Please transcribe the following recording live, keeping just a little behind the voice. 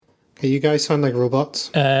Hey, you guys sound like robots.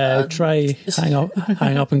 Try hang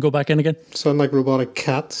up and go back in again. Sound like robotic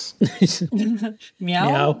cats.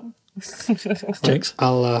 Meow. Jinx.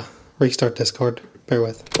 I'll restart Discord. Bear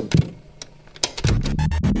with.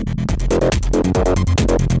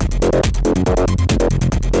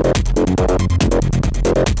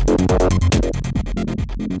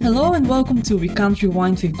 Hello and welcome to We Can't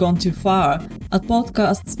Rewind, We've Gone Too Far, a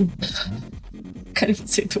podcast... Can't even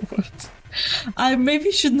say the words. I maybe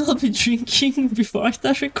should not be drinking before I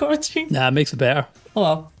start recording. Nah, it makes it better. Oh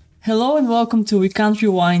well. Hello and welcome to We Can't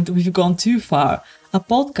Rewind, We've Gone Too Far, a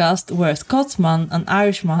podcast where a Scotsman, an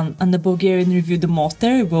Irishman and a Bulgarian review the most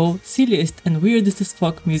terrible, silliest and weirdest as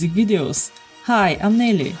fuck music videos. Hi, I'm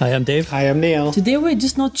Nelly. Hi, I'm Dave. Hi, I'm Neil. Today we're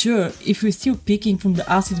just not sure if we're still picking from the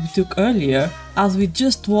acid we took earlier, as we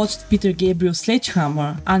just watched Peter Gabriel's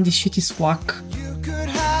Sledgehammer and the shitty swack. You could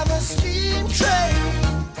have a steam train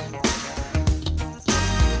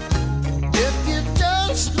if you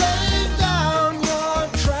just lay down your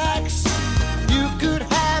tracks. You could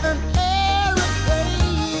have an aeroplane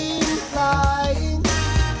flying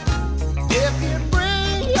if you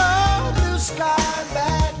bring your blue sky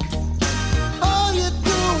back. All you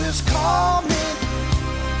do is call me.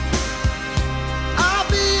 I'll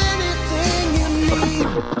be anything you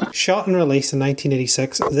need. Shot and released in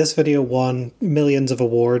 1986, this video won millions of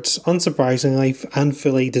awards, unsurprisingly and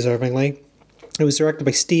fully deservingly. It was directed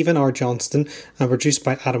by Stephen R. Johnston and produced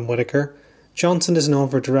by Adam Whitaker. Johnston is known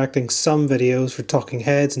for directing some videos for Talking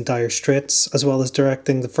Heads and Dire Straits, as well as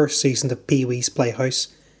directing the first season of Pee-wee's Playhouse.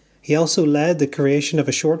 He also led the creation of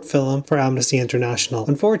a short film for Amnesty International.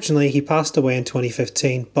 Unfortunately, he passed away in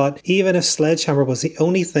 2015, but even if Sledgehammer was the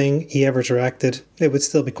only thing he ever directed, it would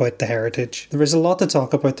still be quite the heritage. There is a lot to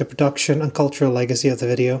talk about the production and cultural legacy of the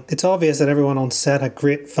video. It's obvious that everyone on set had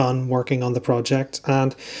great fun working on the project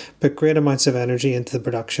and put great amounts of energy into the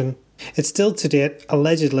production. It's still to date,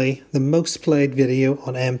 allegedly, the most played video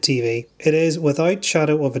on MTV. It is, without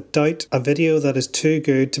shadow of a doubt, a video that is too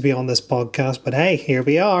good to be on this podcast, but hey, here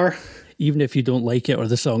we are. Even if you don't like it or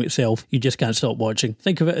the song itself, you just can't stop watching.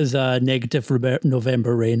 Think of it as a negative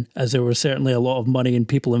November Rain, as there was certainly a lot of money and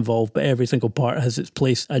people involved, but every single part has its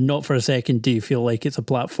place, and not for a second do you feel like it's a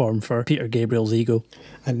platform for Peter Gabriel's ego.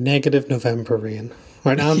 A negative November Rain.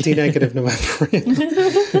 Or an anti-negative November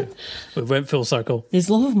Rain. We went full circle. There's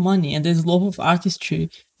a lot of money and there's a lot of artistry,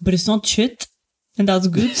 but it's not shit, and that's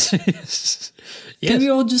good. Yes. Can we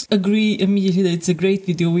all just agree immediately that it's a great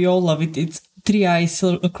video? We all love it. It's 3 eyes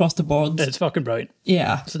across the board. It's fucking brilliant.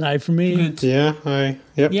 Yeah. It's an eye for me. Good. Yeah,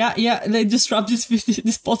 yep. Yeah. Let's just wrap this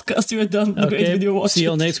podcast. We're done. The great video watch. See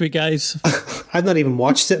you all next week, guys. I've not even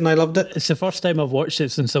watched it and I loved it. It's the first time I've watched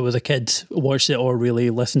it since I was a kid. Watched it or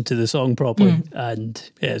really listened to the song properly.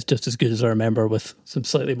 And yeah, it's just as good as I remember, with some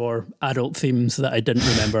slightly more adult themes that I didn't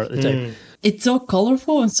remember at the time. It's so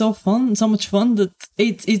colorful and so fun, so much fun that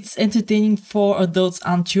it's entertaining for adults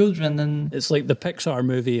and children. And It's like the Pixar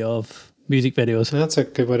movie of music videos. That's a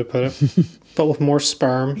good way to put it. But with more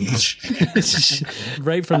sperm.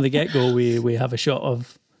 Right from the get-go, we have a shot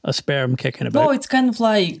of a sperm kicking about. it's kind of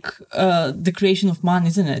like the creation of man,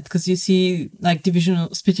 isn't it? Because you see like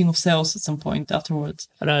splitting of cells at some point afterwards.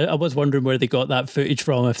 And I was wondering where they got that footage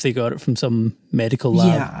from, if they got it from some medical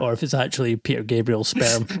lab or if it's actually Peter Gabriel's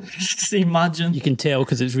sperm. Imagine. You can tell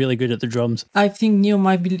because it's really good at the drums. I think Neil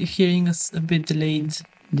might be hearing us a bit delayed.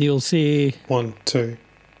 Neil, say... 1, 2.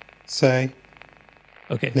 Say.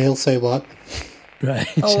 Okay. Neil, say what? Right.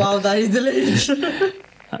 Oh wow, that is delayed.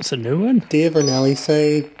 That's a new one. Dave or Nelly,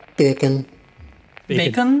 say bacon.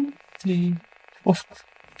 Bacon. 3, 4,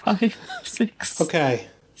 5, 6. Okay.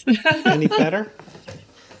 Any better?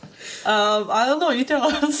 I don't know. You tell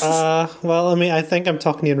us. Well, I think I'm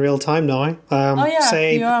talking to you in real time now.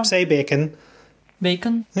 you are. Say bacon.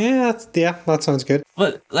 Bacon. Yeah, that sounds good.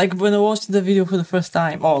 But like when I watched the video for the first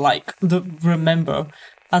time, or like remember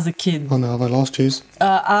as a kid, Oh no, have I lost you?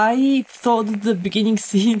 I thought that the beginning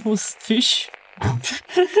scene was fish.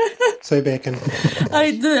 Say bacon.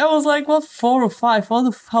 I was like, what, 4 or 5? How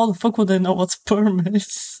the fuck would I know what sperm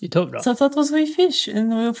is? You don't know. So I thought it was really fish, and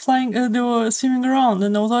they were flying. They were swimming around,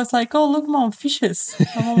 and I was always like, "Oh, look, mom, fishes."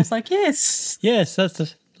 And mom was like, "Yes, Yes, that's a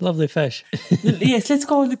lovely fish. yes, let's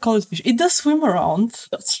call it fish. It does swim around."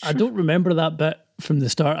 That's true. I don't remember that bit from the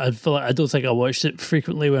start. I don't think I watched it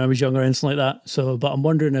frequently when I was younger or anything like that. So, but I'm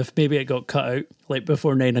wondering if maybe it got cut out like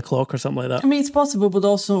before 9 o'clock or something like that. I mean, it's possible, but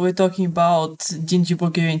also we're talking about dingy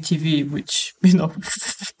Bulgarian TV, which,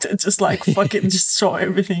 they're just like, fuck it, just show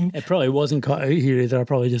everything. It probably wasn't cut out here either. I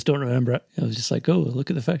probably just don't remember it. I was just like, oh,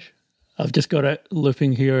 look at the fish. I've just got it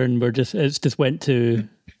looping here, and it's just went to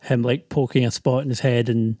him like poking a spot in his head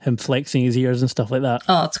and him flexing his ears and stuff like that.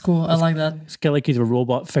 Oh, that's cool. I like that. It's kind of like he's a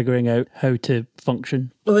robot figuring out how to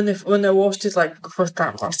function. When I watched it like the first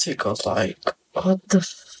time last week, I was like, what the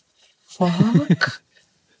fuck?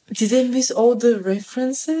 Did I miss all the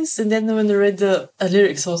references? And then when I read the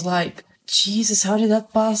lyrics, I was like, Jesus, how did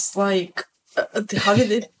that pass? Like, how did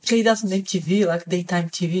they play that on MTV? Like daytime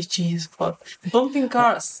TV? Jeez, fuck. Bumping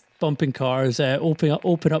cars. Bumping cars,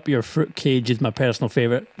 open up your fruit cage is my personal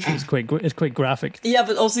favourite. It's quite graphic. Yeah,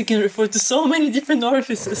 but also you can refer to so many different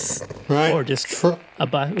orifices. Right. Or just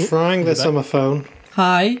trying this on my phone.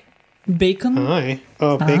 Hi, bacon. Hi.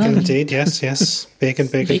 Oh, bacon indeed. Yes. Bacon,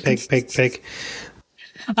 pig.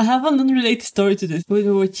 I have an unrelated story to this. When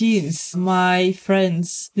we were teens, my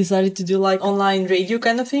friends decided to do like online radio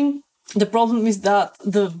kind of thing. The problem is that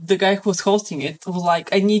the guy who was hosting it was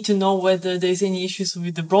like, I need to know whether there's any issues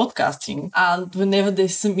with the broadcasting. And whenever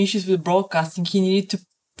there's some issues with broadcasting, he needed to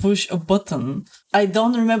push a button. I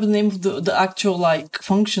don't remember the name of the actual like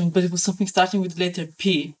function, but it was something starting with the letter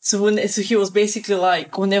P. So he was basically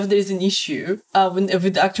like, whenever there is an issue,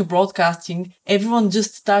 with the actual broadcasting, everyone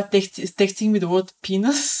just start texting with the word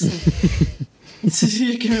penis. So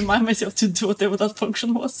you can remind myself to do whatever that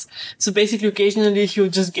function was. So basically, occasionally he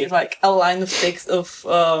would just get like a line of text text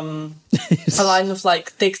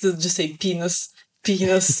that just say penis,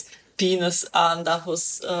 and that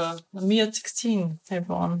was me at 16.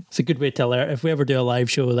 Everyone, it's a good way to alert. If we ever do a live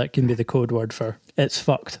show, that can be the code word for it's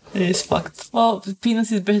fucked. It is fucked. Well,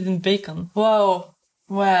 penis is better than bacon. Wow,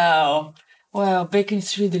 bacon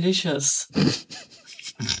is really delicious.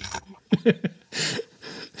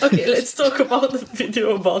 Okay, let's talk about the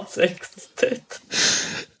video about sex instead.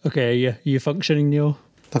 Okay, yeah, you functioning, Neil?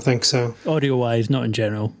 I think so. Audio-wise, not in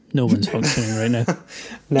general. No one's functioning right now.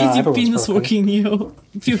 No, is your penis working, Neil?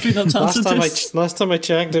 Feel free not to answer this. Last time I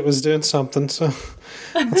checked, it was doing something, so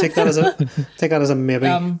I'll take that as a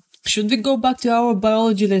maybe. Should we go back to our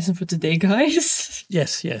biology lesson for today, guys?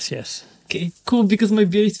 Yes. Okay, cool, because my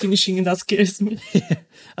beer is finishing and that scares me.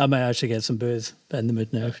 I might actually get some booze in the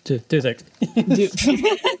mood now. Two things.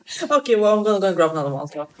 Okay, well, I'm going to grab another one.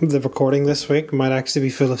 So. The recording this week might actually be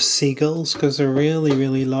full of seagulls because they're really,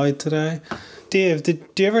 really loud today. Dave, do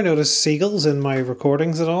you ever notice seagulls in my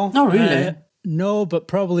recordings at all? Not really. No, but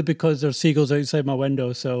probably because there's seagulls outside my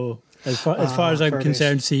window, so... As far as I'm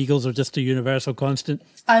concerned, seagulls are just a universal constant.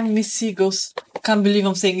 I miss seagulls. Can't believe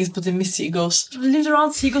I'm saying this, but I miss seagulls. I've lived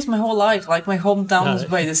around seagulls my whole life. Like, my hometown was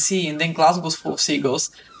by the sea, and then Glasgow's full of seagulls.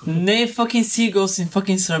 No fucking seagulls in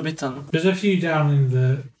fucking Surbiton. There's a few down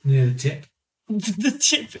near the tip. The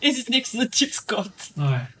tip? Is it next to the tip, Scott?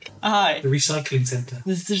 Aye. Aye. The recycling centre.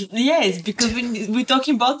 Yes, because when we're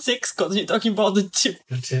talking about sex, Scott, you're talking about the tip.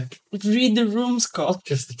 The tip. Read the room, Scott.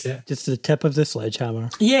 Just the tip. Just the tip of the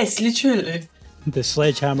sledgehammer. Yes, literally. The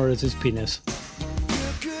sledgehammer is his penis.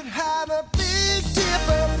 You could have a big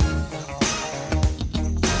dipper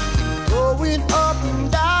going up and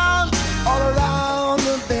down all around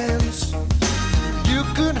the bends. You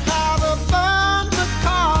could have a thunder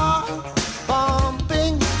car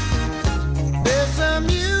bumping. There's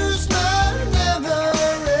amusement never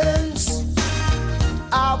ends.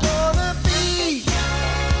 I wanna be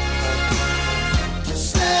the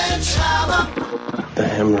sledgehammer. The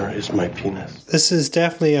hammer is my penis. This is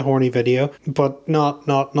definitely a horny video, but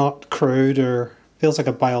not crude or feels like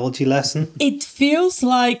a biology lesson. It feels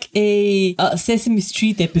like a Sesame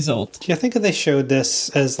Street episode. Do you think if they showed this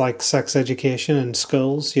as like sex education in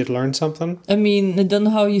schools, you'd learn something? I mean, I don't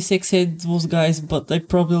know how you sex ed those guys, but I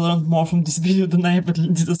probably learned more from this video than I ever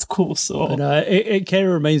did at school, so... It kind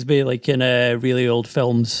of reminds me, like in really old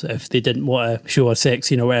films, if they didn't want to show a sex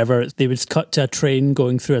scene or whatever, they would cut to a train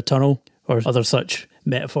going through a tunnel or other such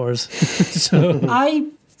metaphors. So I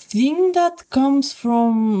think that comes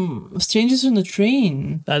from Strangers on the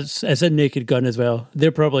Train. It's in Naked Gun as well.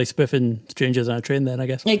 They're probably spoofing Strangers on a Train then, I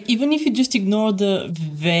guess. Like, even if you just ignore the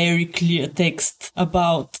very clear text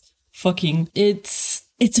about fucking, it's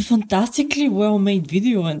a fantastically well-made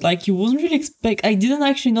video, and like you wouldn't really expect... I didn't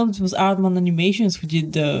actually know it was Aardman Animations who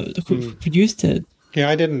produced it. Yeah,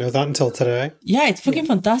 I didn't know that until today. Yeah, it's fucking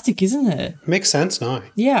fantastic, isn't it? Makes sense now.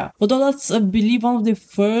 Yeah. Although that's, I believe, one of the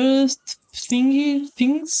first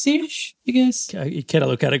things-ish, I guess. You kind of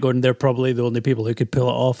look at it going, they're probably the only people who could pull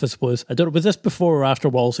it off, I suppose. I don't know, was this before or after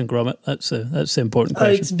Wallace and Gromit? That's the important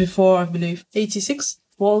question. It's before, I believe. 86?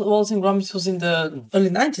 Waltzing Gromit was in the early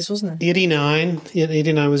 90s, wasn't it? 89. Yeah,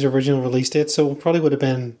 89 was the original release date, so probably would have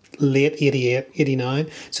been late 88, 89.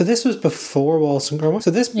 So this was before Wallace and Gromit.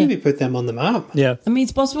 So this maybe put them on the map. Yeah. I mean,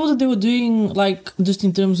 it's possible that they were doing, like, just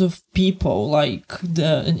in terms of people, like,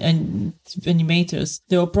 the and animators.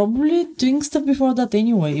 They were probably doing stuff before that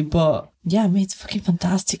anyway, but... Yeah, man, it's fucking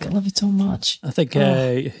fantastic. I love it so much. I think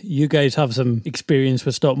you guys have some experience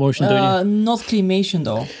with stop motion, don't you? Not claymation,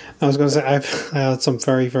 though. I was going to say, I had some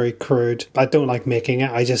very, very crude. I don't like making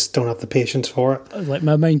it. I just don't have the patience for it. Like,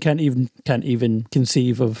 my mind can't even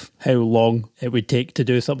conceive of how long it would take to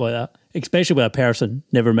do something like that. Especially with a person,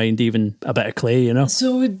 never mind even a bit of clay, you know?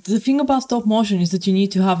 So the thing about stop motion is that you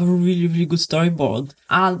need to have a really, really good storyboard.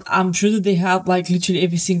 And I'm sure that they had, like, literally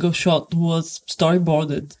every single shot was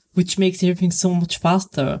storyboarded, which makes everything so much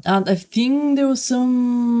faster. And I think there was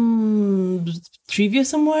some trivia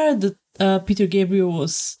somewhere that Peter Gabriel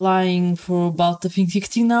was flying for about, I think,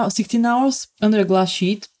 16 hours under a glass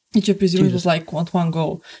sheet, which I presume was like one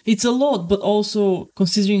go. It's a lot, but also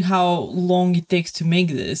considering how long it takes to make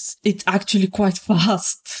this, it's actually quite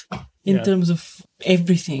fast in terms of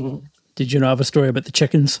everything. Did you not have a story about the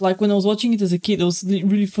chickens? Like, when I was watching it as a kid, I was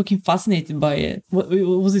really fucking fascinated by it.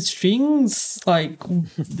 Was it strings? Like,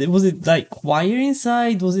 was it, like, wire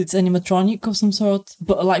inside? Was it animatronic of some sort?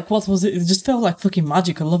 But, like, what was it? It just felt like fucking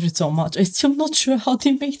magic. I loved it so much. I'm still not sure how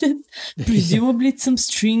they made it. Presumably it's some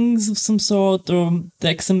strings of some sort, or,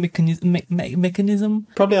 like, some mechanism.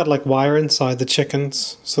 Probably had, like, wire inside the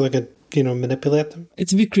chickens so they could, manipulate them.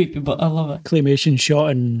 It's a bit creepy, but I love it. Claymation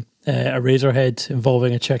shot in a Razorhead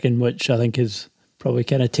involving a chicken, which I think is probably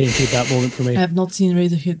kind of tainted that moment for me. I have not seen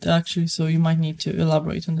Razorhead, actually, so you might need to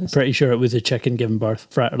elaborate on this. Pretty sure it was a chicken giving birth,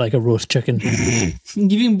 like a roast chicken.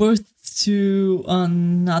 Giving birth to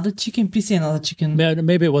another chicken? Please say another chicken.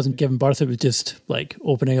 Maybe it wasn't giving birth, it was just like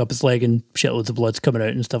opening up its leg and shitloads of blood's coming out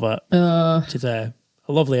and stuff like that. Which is a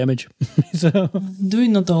lovely image. So. Do we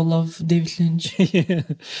not all love David Lynch? Yeah.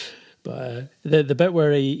 But the bit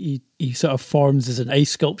where he sort of forms as an ice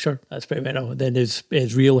sculpture, that's pretty mental. Then his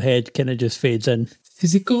real head kind of just fades in.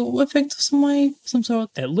 Physical effect of some sort?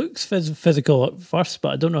 It looks physical at first,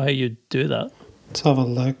 but I don't know how you do that. Let's have a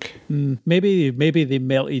look. Maybe they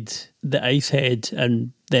melted the ice head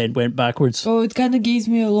and then went backwards. Oh, it kind of gives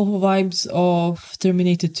me a lot of vibes of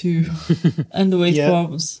Terminator 2 and the way it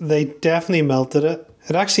forms. They definitely melted it.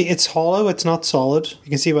 It's hollow, it's not solid. You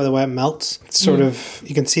can see by the way it melts. It's sort of,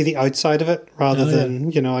 you can see the outside of it rather than,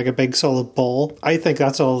 like a big solid ball. I think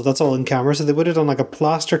that's all in camera. So they would have done like a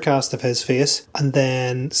plaster cast of his face and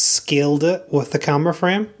then scaled it with the camera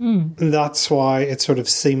frame. And that's why it sort of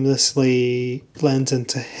seamlessly blends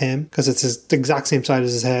into him, because it's the exact same size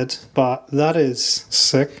as his head. But that is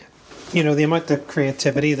sick. The amount of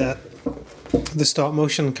creativity that the stop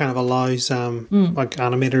motion kind of allows like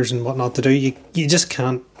animators and whatnot to do. You just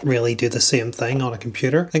can't really do the same thing on a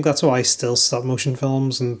computer. I think that's why still stop motion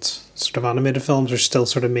films and sort of animated films are still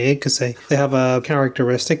sort of made, because they have a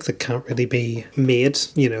characteristic that can't really be made,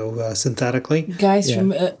 synthetically. Guys,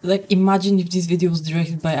 imagine if this video was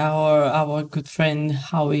directed by our good friend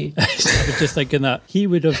Howie. I was just thinking that he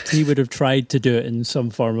would have tried to do it in some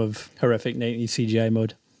form of horrific 90s CGI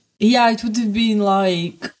mode. Yeah, it would have been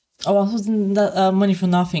like... Oh, wasn't that Money for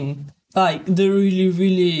Nothing? Like, the really,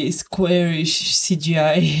 really squarish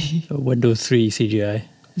CGI. Windows 3 CGI.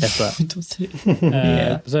 If that. Windows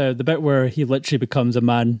 3. So the bit where he literally becomes a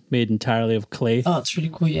man made entirely of clay. Oh, it's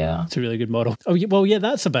really cool, yeah. It's a really good model. Oh, well, yeah,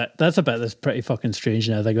 that's a bit that's pretty fucking strange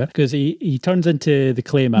now, I think, because he turns into the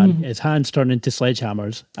clay man, his hands turn into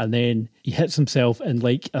sledgehammers, and then he hits himself and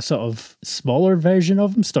like a sort of smaller version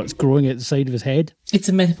of him starts growing at the side of his head. It's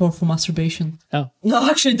a metaphor for masturbation. Oh. No,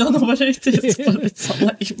 actually, I don't know whether it is, but it sounds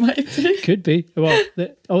like it might be. Could be. Well,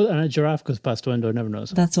 and a giraffe goes past the window, I never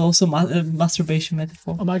noticed. That's also a masturbation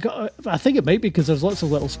metaphor. Oh my God, I think it might be, because there's lots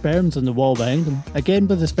of little sperms on the wall behind him. Again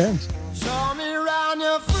with the sperms. Show me around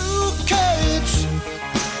your fruit cage,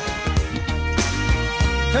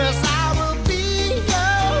 'cause I will be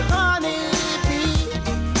your honeybee.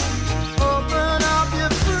 Open up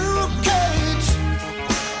your fruit cage,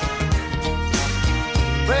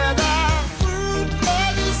 where the fruit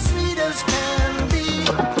as sweet as can be.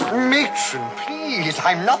 Matron, please,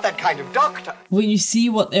 I'm not that kind of doctor. When you see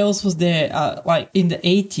what else was there, like in the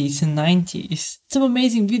 80s and 90s, some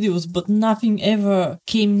amazing videos, but nothing ever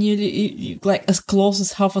came nearly like as close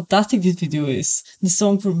as how fantastic this video is. The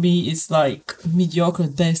song for me is like mediocre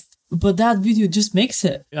at best, but that video just makes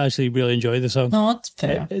it. I actually really enjoy the song. No, it's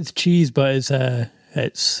fair. It's cheese, but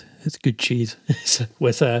it's good cheese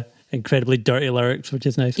with incredibly dirty lyrics, which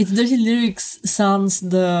is nice. Its dirty lyrics sounds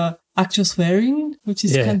the actual swearing, which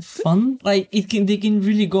is kind of fun. Like they can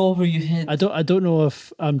really go over your head. I don't know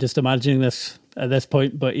if I'm just imagining this at this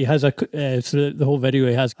point, but he has through the whole video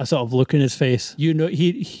he has a sort of look in his face. You know,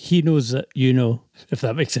 he knows that you know, if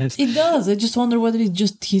that makes sense. It does. I just wonder whether it's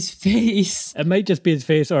just his face. It might just be his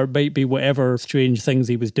face, or it might be whatever strange things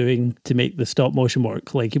he was doing to make the stop motion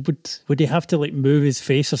work. Like, would he have to like move his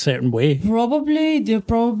face a certain way? Probably. They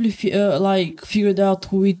probably figured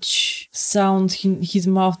out which sound his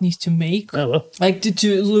mouth needs to make. Oh well. Like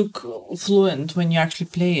to look fluent when you actually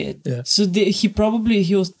play it. Yeah. So they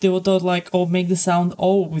were thought like, oh, make the sound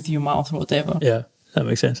all with your mouth or whatever. Yeah, that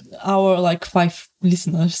makes sense. Our like 5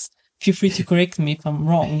 listeners, feel free to correct me if I'm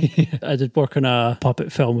wrong. I did work on a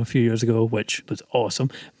puppet film a few years ago, which was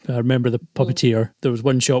awesome. I remember the puppeteer. There was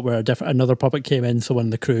one shot where another puppet came in, so one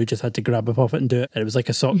of the crew just had to grab a puppet and do it. And it was like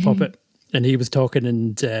a sock puppet. And he was talking,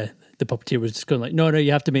 and the puppeteer was just going like, no,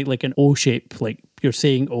 you have to make like an O shape, like you're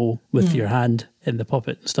saying O with your hand in the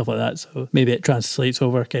puppet and stuff like that. So maybe it translates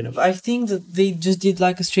over kind of. I think that they just did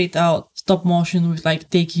like a straight out stop motion with like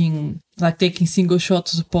taking single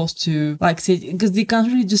shots as opposed to like say, because they can't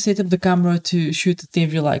really just set up the camera to shoot at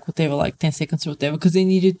every like 10 seconds or whatever, because they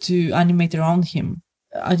needed to animate around him.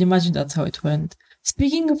 I'd imagine that's how it went.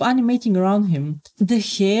 Speaking of animating around him,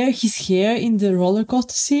 his hair in the roller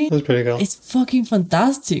coaster scene, That's pretty cool. it's fucking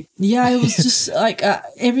fantastic. Yeah, it was just like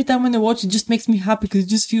every time when I watch it, just makes me happy because it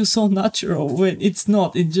just feels so natural when it's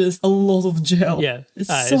not. It's just a lot of gel. Yeah,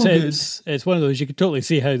 it's so good. It's one of those, you can totally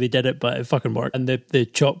see how they did it, but it fucking worked. And the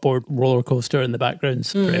chalkboard roller coaster in the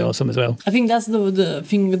background's pretty awesome as well. I think that's the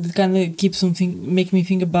thing that kind of keeps make me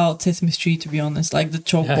think about Sesame Street, to be honest, like the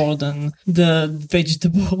chalkboard and the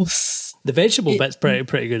vegetables. The vegetable bit's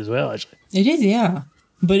pretty good as well, actually. It is, yeah.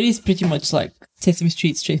 But it is pretty much like Sesame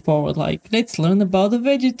Street straightforward, like, let's learn about the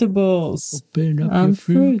vegetables. Open up your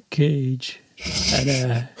fruit cage.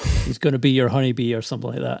 And he's going to be your honeybee or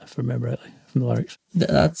something like that, if I remember rightly, from the lyrics.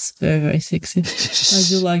 That's very, very sexy. I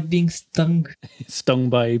do like being stung.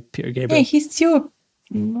 Stung by Peter Gabriel. Hey, he's still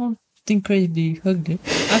not incredibly ugly.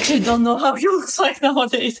 Actually, don't know how he looks like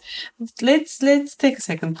nowadays. Let's take a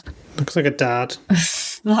second. Looks like a dad.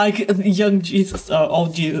 Like young Jesus, or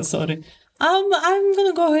old Jesus, sorry. I'm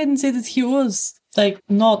gonna go ahead and say that he was like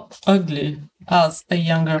not ugly as a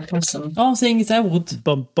younger person. All I'm saying is I would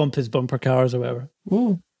Bump his bumper cars or whatever.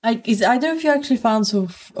 Ooh. Like, is either of you actually fans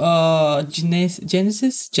of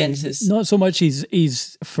Genesis? Not so much.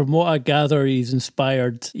 He's from what I gather, he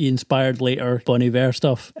inspired later Bon Iver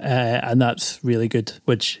stuff, and that's really good,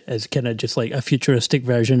 which is kind of just like a futuristic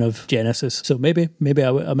version of Genesis. So maybe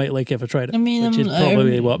I might like it if I tried it. I mean, which is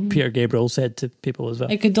probably what Peter Gabriel said to people as well.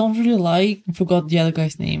 Like, I don't really I forgot the other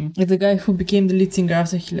guy's name. Like the guy who became the lead singer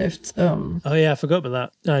after he left. Oh yeah, I forgot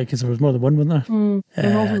about that. Because there was more than one, wasn't there?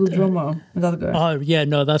 And also the drummer, that guy. Oh yeah,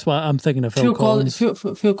 no, that's why I'm thinking of Phil Collins.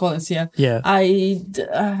 Phil Collins, yeah. Yeah. I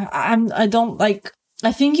don't like.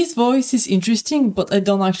 I think his voice is interesting, but I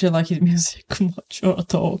don't actually like his music much or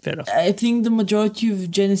at all. Fair enough. I think the majority of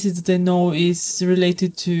Genesis that I know is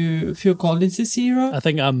related to Phil Collins' era. I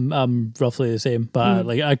think I'm roughly the same, but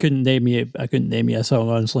like I couldn't name you a song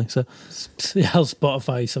honestly. So I'll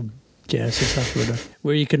Spotify some Genesis afterward,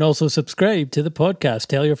 where you can also subscribe to the podcast.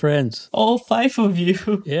 Tell your friends. All 5 of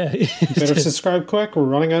you. Yeah. Better subscribe quick. We're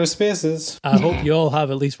running out of spaces. I hope you all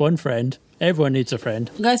have at least one friend. Everyone needs a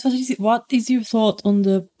friend. Guys, what is your thought on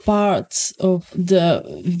the parts of the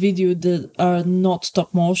video that are not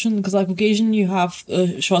stop motion? Because like occasionally you have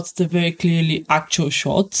shots that are very clearly actual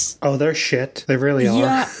shots. Oh, they're shit. They really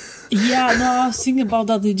are. Yeah, no, I was thinking about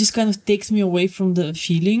that. It just kind of takes me away from the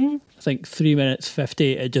feeling. I think 3 minutes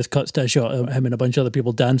 50, it just cuts to a shot of him and a bunch of other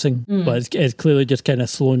people dancing. But it's clearly just kind of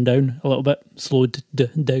slowed down a little bit.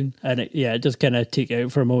 Down. And it just kind of take it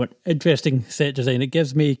out for a moment. Interesting set design. It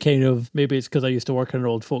gives me kind of, maybe it's because I used to work in an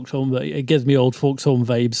old folks home, but it gives me old folks home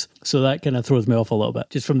vibes. So that kind of throws me off a little bit,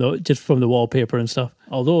 just from the wallpaper and stuff.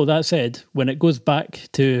 Although that said, when it goes back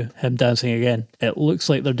to him dancing again, it looks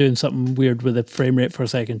like they're doing something weird with the frame rate for a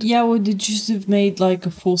second. Yeah, well, they just have made like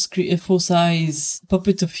a full-size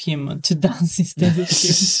puppet of him to dance instead of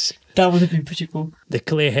him. That would have been pretty cool. The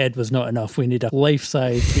clay head was not enough. We need a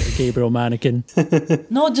life-size Peter Gabriel mannequin.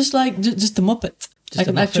 No, just a Muppet. Just like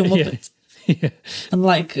an actual Muppet. Yeah. And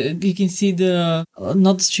like you can see the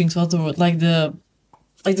not the strings, what's the word? Like the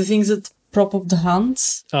things that prop up the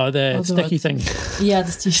hands. Oh, the sticky thing. Yeah,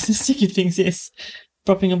 the sticky things. Yes,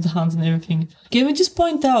 propping up the hands and everything. Can we just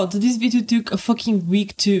point out that this video took a fucking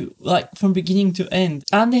week to, like, from beginning to end.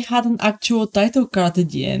 And they had an actual title card at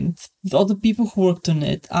the end with all the people who worked on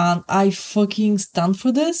it. And I fucking stand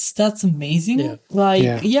for this. That's amazing. Yeah. Like,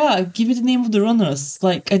 Yeah. yeah, give me the name of the runners.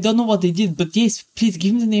 Like, I don't know what they did, but yes, please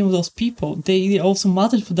give me the name of those people. They also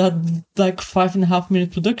mattered for that, like,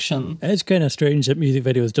 5.5-minute production. It's kind of strange that music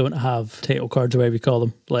videos don't have title cards, or whatever you call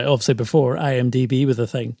them. Like, obviously before IMDb was a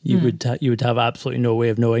thing, you would have absolutely no way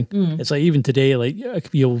of knowing. It's like even today, like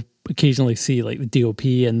you'll occasionally see like the DOP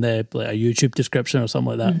and the like a YouTube description or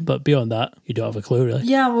something like that. But beyond that, you don't have a clue really.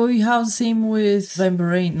 Yeah, well, you have the same with November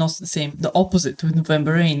Rain. Not the same, the opposite with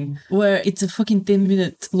November Rain, where it's a fucking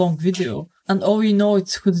 10-minute long video. And all you know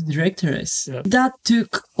is who the director is. Yeah. That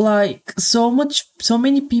took like so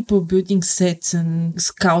many people building sets and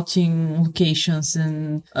scouting locations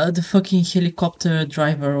and the fucking helicopter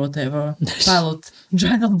driver or whatever. Pilot.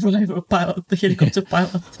 Pilot. The helicopter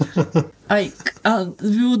pilot.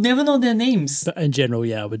 We would never know their names. But in general,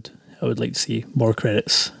 yeah, I would like to see more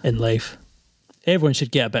credits in life. Everyone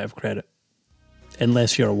should get a bit of credit.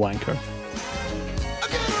 Unless you're a wanker.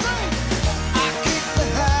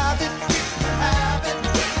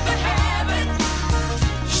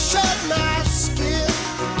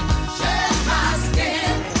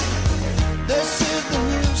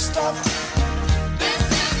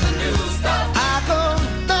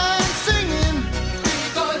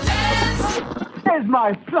 There's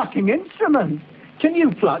my plucking instrument. Can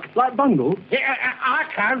you pluck like Bungle? Yeah, I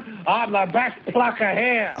can. I'm the best plucker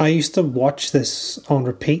here. I used to watch this on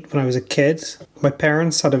repeat when I was a kid. My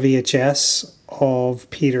parents had a VHS of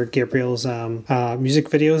Peter Gabriel's music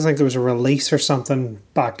videos. I think there was a release or something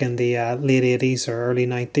back in the late 80s or early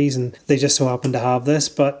 90s, and they just so happened to have this.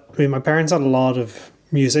 But I mean, my parents had a lot of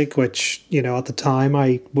music, which, you know, at the time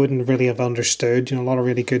I wouldn't really have understood, you know, a lot of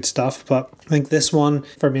really good stuff. But I think this one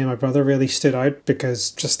for me and my brother really stood out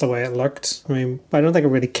because just the way it looked. I mean, I don't think I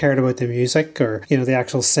really cared about the music or, you know, the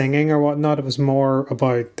actual singing or whatnot. It was more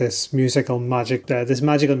about this magical music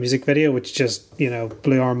video, which just, you know,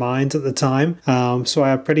 blew our minds at the time. So I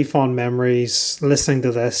have pretty fond memories listening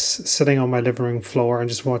to this, sitting on my living room floor and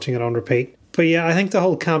just watching it on repeat. But yeah, I think the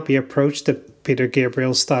whole campy approach to Peter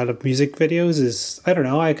Gabriel's style of music videos is, I don't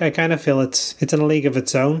know, I kind of feel it's in a league of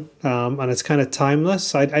its own, and it's kind of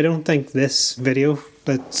timeless. I don't think this video,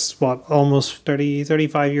 that's almost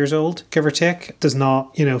 35 years old, give or take, does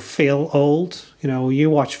not, you know, feel old. You know, you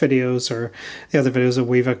watch videos or the other videos that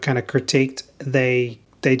we've kind of critiqued, they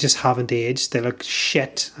just haven't aged. They look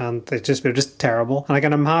shit and they're just terrible. And I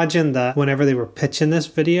can imagine that whenever they were pitching this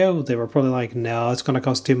video, they were probably like, no, it's going to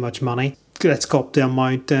cost too much money. Let's go up to a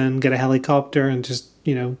mountain, get a helicopter and just,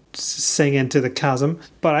 you know, sing into the chasm.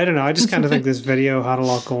 But I don't know, I just kind of think this video had a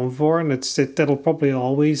lot going for it, and it'll probably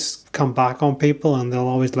always come back on people and they'll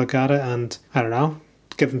always look at it and, I don't know,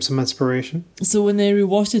 give them some inspiration. So when I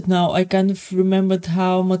rewatched it now, I kind of remembered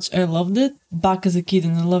how much I loved it back as a kid,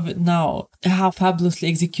 and I love it now. How fabulously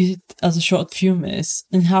executed as a short film is,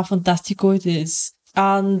 and how fantastical it is.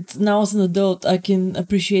 And now as an adult, I can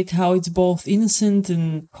appreciate how it's both innocent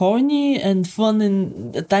and corny and fun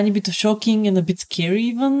and a tiny bit of shocking and a bit scary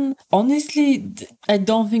even. Honestly, I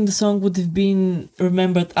don't think the song would have been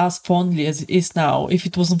remembered as fondly as it is now if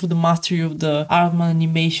it wasn't for the mastery of the Artman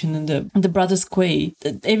animation and the Brothers Quay.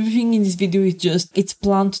 Everything in this video is just, it's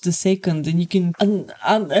planned to the second, and you can, and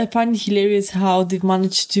I find it hilarious how they've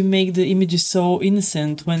managed to make the images so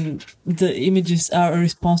innocent when the images are a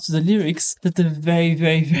response to the lyrics that are very,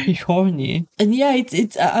 very, very horny. And yeah,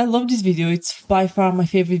 it's I love this video. It's by far my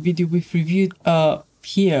favorite video we've reviewed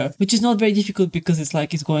here, which is not very difficult because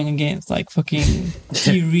it's going against like fucking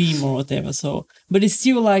T-Ream or whatever. So, but it's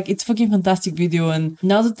still like, it's fucking fantastic video. And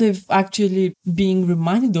now that they've actually being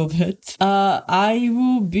reminded of it, I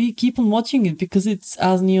will keep on watching it because it's,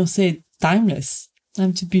 as Neo said, timeless.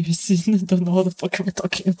 I'm too busy. I don't know what the fuck I'm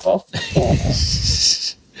talking about.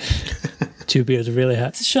 2 beers really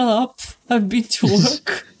hot. Shut up. I've been to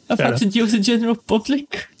work. I've had to deal with the general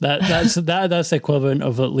public. That's the equivalent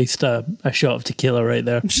of at least a shot of tequila right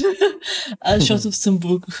there. A shot of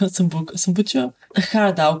kombucha,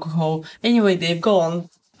 hard alcohol. Anyway, Dave, go on.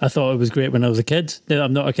 I thought it was great when I was a kid.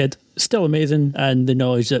 I'm not a kid. Still amazing, and the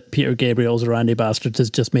knowledge that Peter Gabriel's a randy bastard has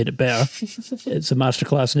just made it better. It's a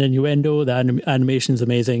masterclass in innuendo. The animation's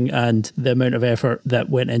amazing, and the amount of effort that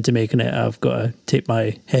went into making it, I've got to take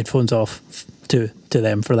my headphones off to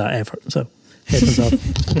them for that effort. So, headphones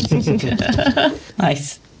off.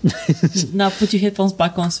 Nice. Now put your headphones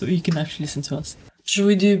back on so you can actually listen to us. Should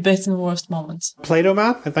we do best and worst moments? Play-Doh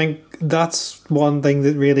Man, I think that's one thing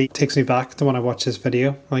that really takes me back to when I watched this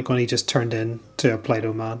video. Like when he just turned into a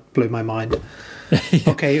Play-Doh Man, blew my mind.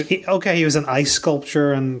 Okay, he was an ice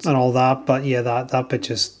sculpture and all that, but yeah, that bit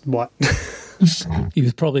just what? He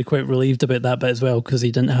was probably quite relieved about that bit as well because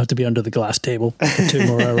he didn't have to be under the glass table for 2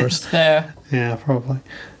 more hours. Fair. Yeah, probably.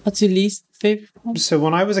 What's your least favorite one? So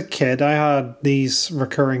when I was a kid, I had these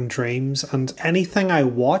recurring dreams, and anything I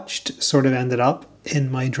watched sort of ended up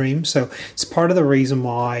in my dreams. So it's part of the reason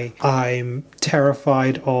why I'm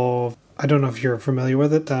terrified of, I don't know if you're familiar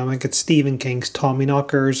with it, I think it's Stephen King's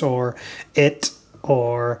Tommyknockers or It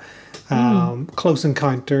or Close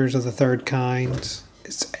Encounters of the Third Kind.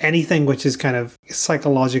 It's anything which is kind of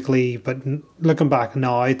psychologically, but looking back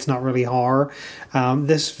now, it's not really horror.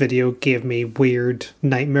 This video gave me weird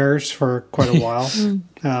nightmares for quite a while.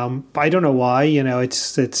 But I don't know why.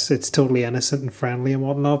 It's totally innocent and friendly and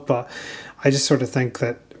whatnot. But I just sort of think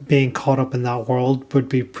that being caught up in that world would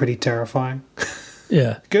be pretty terrifying.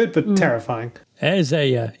 Yeah, Good, but terrifying. it is.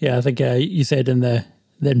 Yeah. I think you said in the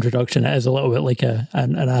introduction, it is a little bit like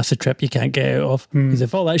an acid trip you can't get out of. Because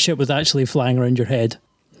if all that shit was actually flying around your head,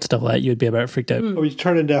 stuff like that, you'd be a bit freaked out. Or you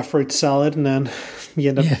turn into a fruit salad and then you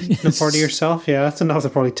end up eating a part of yourself. Yeah, that's enough to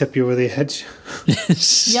probably tip you over the edge.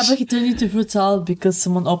 Yeah, but he turned into fruit salad because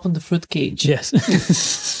someone opened the fruit cage. Yes.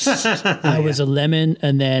 I was a lemon,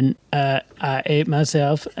 and then I ate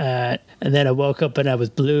myself, and then I woke up and I was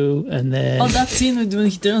blue, and then... Oh, that scene when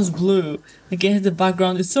he turns blue, against the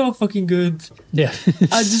background, is so fucking good. Yeah.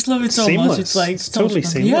 I just love it so Seamless. much. It's like... It's totally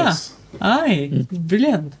seamless. Yeah. Aye.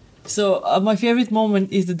 Brilliant. So my favorite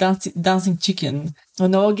moment is the dancing chicken.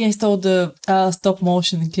 And all against all the stop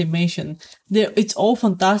motion and claymation, it's all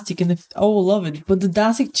fantastic and I all love it. But the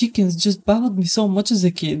dancing chickens just baffled me so much as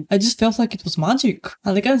a kid. I just felt like it was magic,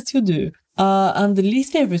 and I can still do. And the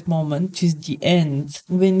least favorite moment is the end,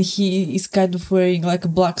 when he is kind of wearing like a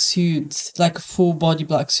black suit, like a full body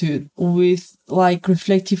black suit with like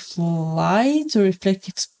reflective light or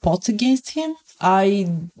reflective spots against him. I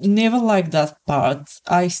never liked that part.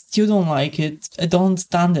 I still don't like it. I don't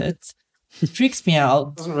understand it. It freaks me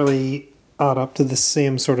out. Doesn't really add up to the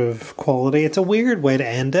same sort of quality. It's a weird way to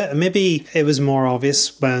end it. Maybe it was more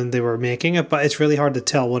obvious when they were making it, but it's really hard to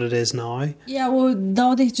tell what it is now. Yeah, well,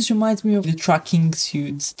 nowadays it just reminds me of the tracking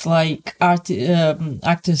suits, like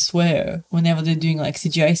actors wear whenever they're doing like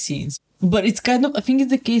CGI scenes. But it's kind of, I think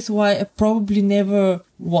it's the case why I probably never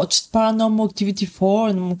watched Paranormal Activity 4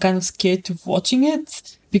 and I'm kind of scared of watching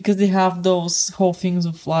it. Because they have those whole things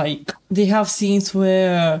of like, they have scenes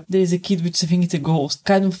where there's a kid which I think it's a ghost.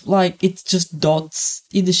 Kind of like it's just dots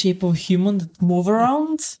in the shape of a human that move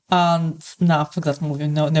around. And fuck that movie,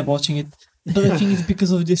 no, never watching it. But I think it's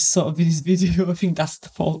because of this video, I think that's the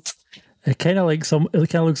fault. It kind of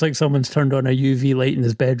looks like someone's turned on a UV light in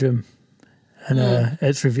his bedroom. And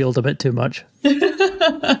it's revealed a bit too much.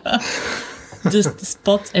 Just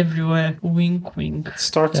spots everywhere. Wink, wink.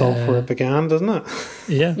 Starts off where it began, doesn't it?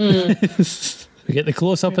 Yeah. We get the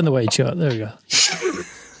close up and the wide shot. There we go.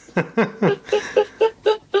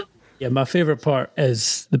 Yeah, my favourite part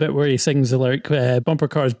is the bit where he sings the lyric, bumper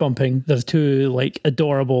cars bumping. There's two, like,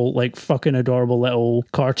 adorable, like, fucking adorable little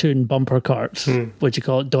cartoon bumper carts, what you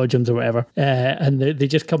call it, dodgems or whatever. And they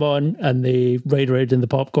just come on and they ride around in the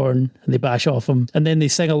popcorn and they bash off them. And then they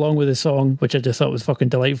sing along with the song, which I just thought was fucking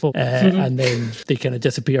delightful. And then they kind of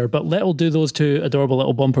disappear. But little do those two adorable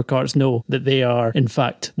little bumper carts know that they are, in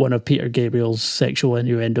fact, one of Peter Gabriel's sexual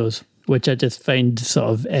innuendos, which I just find sort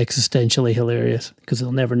of existentially hilarious because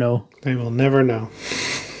they'll never know. They will never know.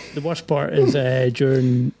 The worst part is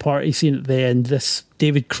during party scene at the end, this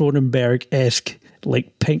David Cronenberg-esque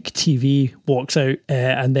like pink TV walks out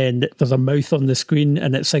and then there's a mouth on the screen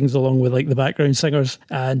and it sings along with like the background singers,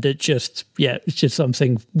 and it's just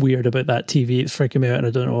something weird about that TV. It's freaking me out and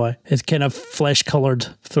I don't know why. It's kind of flesh coloured,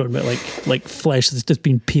 throwing about like flesh that's just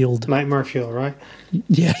been peeled. Nightmare fuel, right?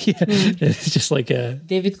 Yeah. It's just like a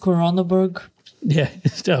David Cronenberg. Yeah.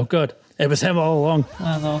 Oh god, it was him all along.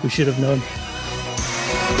 I know. We should have known.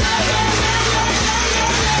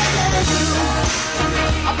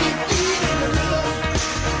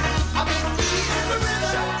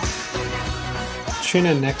 Tune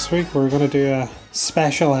in next week. We're going to do a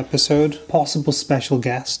special episode, possible special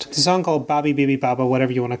guest. It's a song called Babby Baby Baba,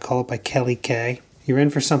 whatever you want to call it, by Kelly Kay. You're in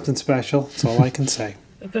for something special. That's all I can say.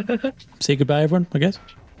 Say goodbye, everyone, I guess.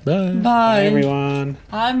 Bye. Bye, everyone.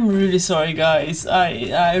 I'm really sorry, guys.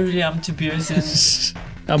 I really am too busy.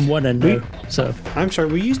 I'm one in now, so. I'm sorry,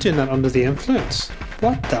 we used doing that under the influence.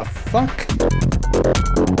 What the fuck?